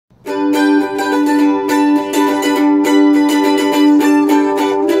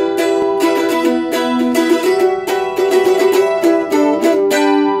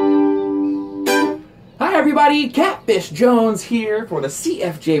Catfish Jones here for the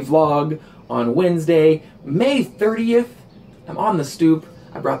CFJ vlog on Wednesday, May 30th. I'm on the stoop.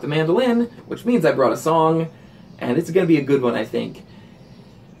 I brought the mandolin, which means I brought a song, and it's going to be a good one, I think.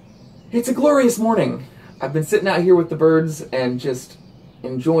 It's a glorious morning. I've been sitting out here with the birds and just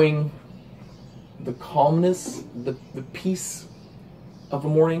enjoying the calmness, the peace of a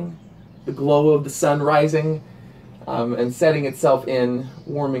morning, the glow of the sun rising and setting itself in,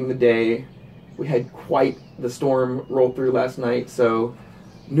 warming the day. We had quite the storm roll through last night, so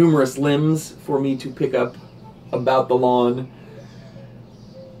numerous limbs for me to pick up about the lawn.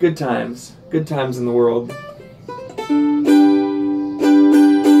 Good times in the world.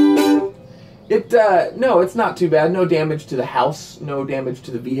 No, it's not too bad. No damage to the house, no damage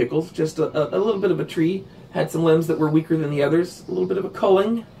to the vehicles, just a little bit of a tree. Had some limbs that were weaker than the others, a little bit of a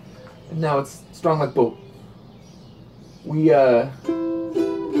culling, and now it's strong like boat.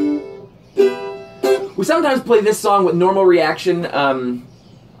 We sometimes play this song with normal reaction.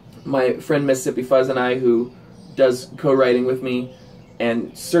 My friend Mississippi Fuzz and I, who does co-writing with me,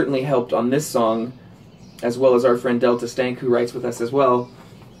 and certainly helped on this song, as well as our friend Delta Stank, who writes with us as well,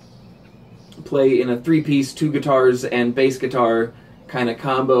 play in a three-piece, 2 guitars and bass guitar kind of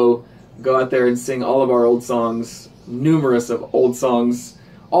combo, go out there and sing all of our old songs, numerous of old songs,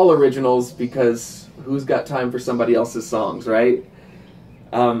 all originals, because who's got time for somebody else's songs, right?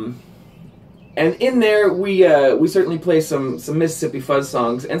 And in there, we certainly play some Mississippi Fuzz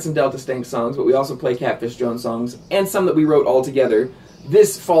songs and some Delta Stank songs, but we also play Catfish Jones songs, and some that we wrote all together.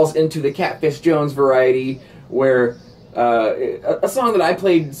 This falls into the Catfish Jones variety, where a song that I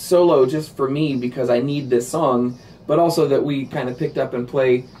played solo just for me because I need this song, but also that we kind of picked up and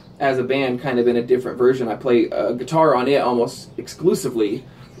play as a band kind of in a different version. I play guitar on it almost exclusively,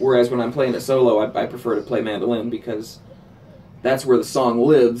 whereas when I'm playing it solo, I prefer to play mandolin because that's where the song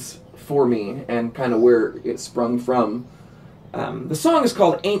lives for me and kind of where it sprung from. The song is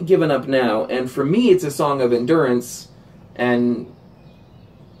called Ain't Giving Up Now, and for me it's a song of endurance and,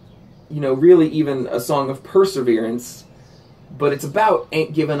 you know, really even a song of perseverance, but it's about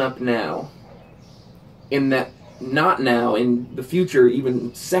ain't giving up now, in that not now, in the future,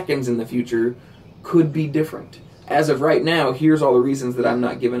 even seconds in the future, could be different. As of right now, here's all the reasons that I'm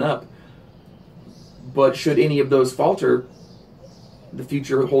not giving up, but should any of those falter, the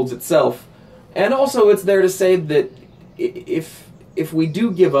future holds itself. And also it's there to say that if we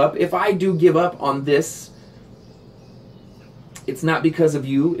do give up, if I do give up on this, it's not because of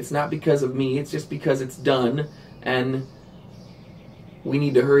you, it's not because of me, it's just because it's done, and we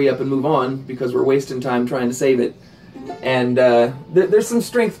need to hurry up and move on because we're wasting time trying to save it. And there's some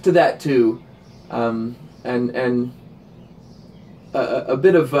strength to that too, and a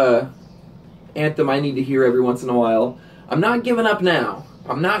bit of anthem I need to hear every once in a while. I'm not giving up now.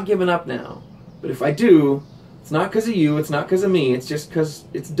 I'm not giving up now. But if I do, it's not because of you, it's not because of me, it's just because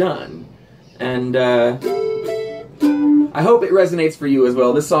it's done. And I hope it resonates for you as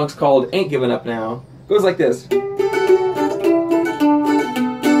well. This song's called Ain't Giving Up Now. It goes like this.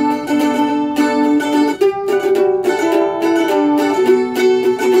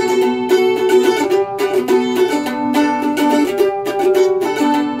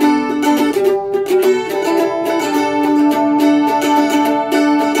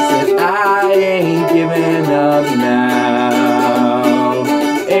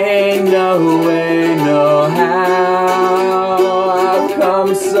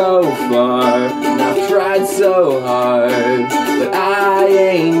 So far, and I've tried so hard, but I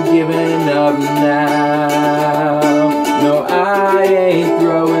ain't giving up now. No, I ain't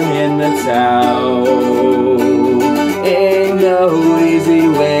throwing in the towel. Ain't no easy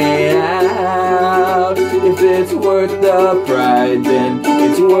way out. If it's worth the pride, then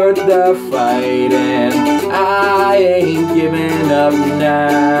it's worth the fight, and I ain't giving up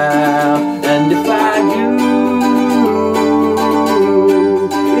now. And if I do,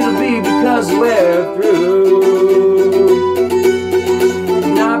 because we're through,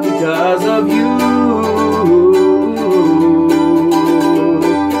 not because of you.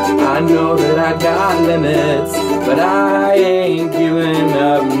 I know that I got limits, but I ain't giving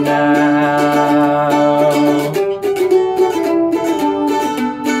up now.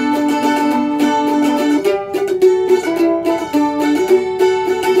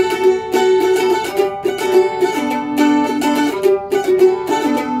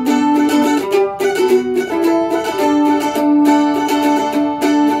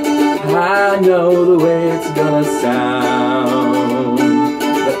 I know the way it's gonna sound,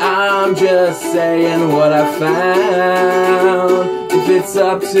 but I'm just saying what I found. If it's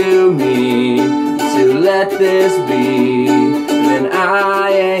up to me to let this be, and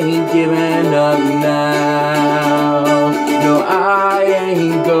I ain't giving up now. No, I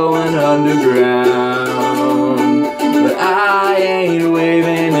ain't going underground, but I ain't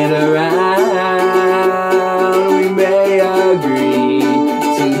waving it around. We may agree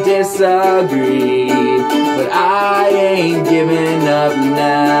to disagree, but I ain't giving up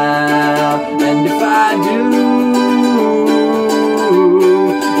now. And if I do,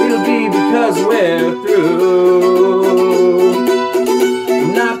 it'll be because we're through,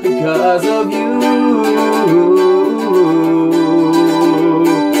 not because of you.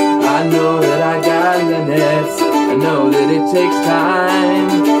 I know that I got limits, I know that it takes time,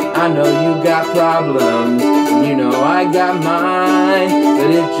 I know you got problems, and you know I got mine, but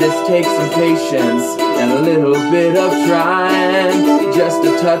it just takes some patience and a little bit of trying, just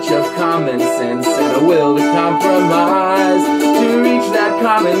a touch of common sense and a will to compromise, to reach that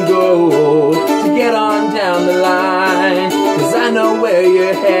common goal, to get on down the line. Cause I know where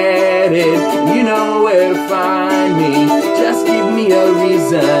you're headed, you know where to find me. Just give me a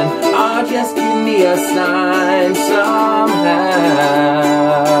reason, or just give me a sign somehow.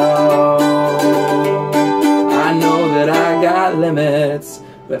 I know that I got limits,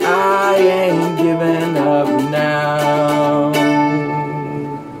 but I ain't giving up now.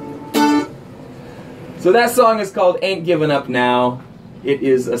 So that song is called Ain't Giving Up Now. It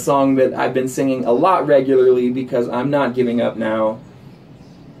is a song that I've been singing a lot regularly because I'm not giving up now.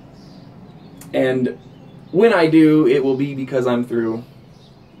 And when I do, it will be because I'm through.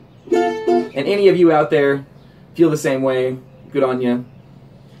 And any of you out there feel the same way, good on you.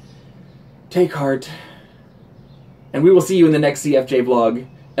 Take heart. And we will see you in the next CFJ vlog.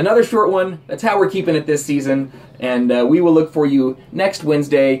 Another short one, that's how we're keeping it this season. And we will look for you next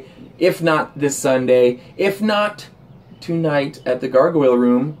Wednesday, if not this Sunday, if not tonight at the Gargoyle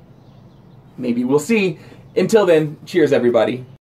Room. Maybe we'll see. Until then, cheers everybody.